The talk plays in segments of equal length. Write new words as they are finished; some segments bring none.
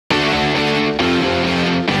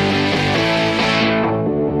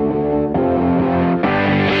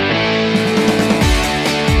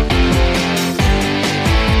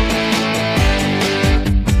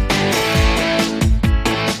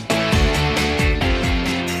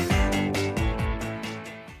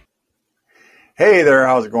Hey there,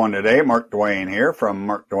 how's it going today? Mark Dwayne here from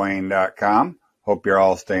markdwayne.com. Hope you're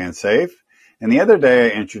all staying safe. And the other day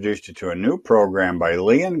I introduced you to a new program by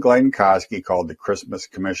Lee and Glynn Kosky called the Christmas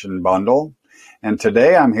Commission Bundle. And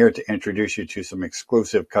today I'm here to introduce you to some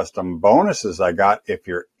exclusive custom bonuses I got if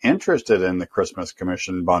you're interested in the Christmas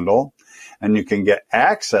Commission Bundle. And you can get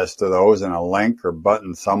access to those in a link or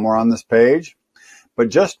button somewhere on this page. But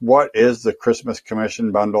just what is the Christmas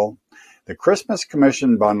Commission Bundle? The Christmas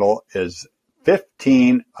Commission Bundle is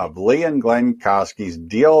 15 of Lee and Glynn Kosky's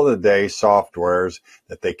Deal of the Day softwares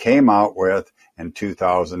that they came out with in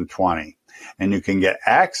 2020. And you can get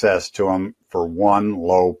access to them for one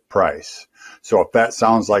low price. So if that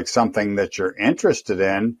sounds like something that you're interested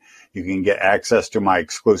in, you can get access to my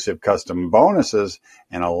exclusive custom bonuses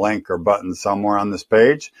in a link or button somewhere on this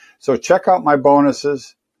page. So check out my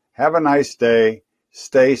bonuses. Have a nice day.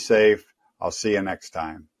 Stay safe. I'll see you next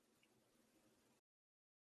time.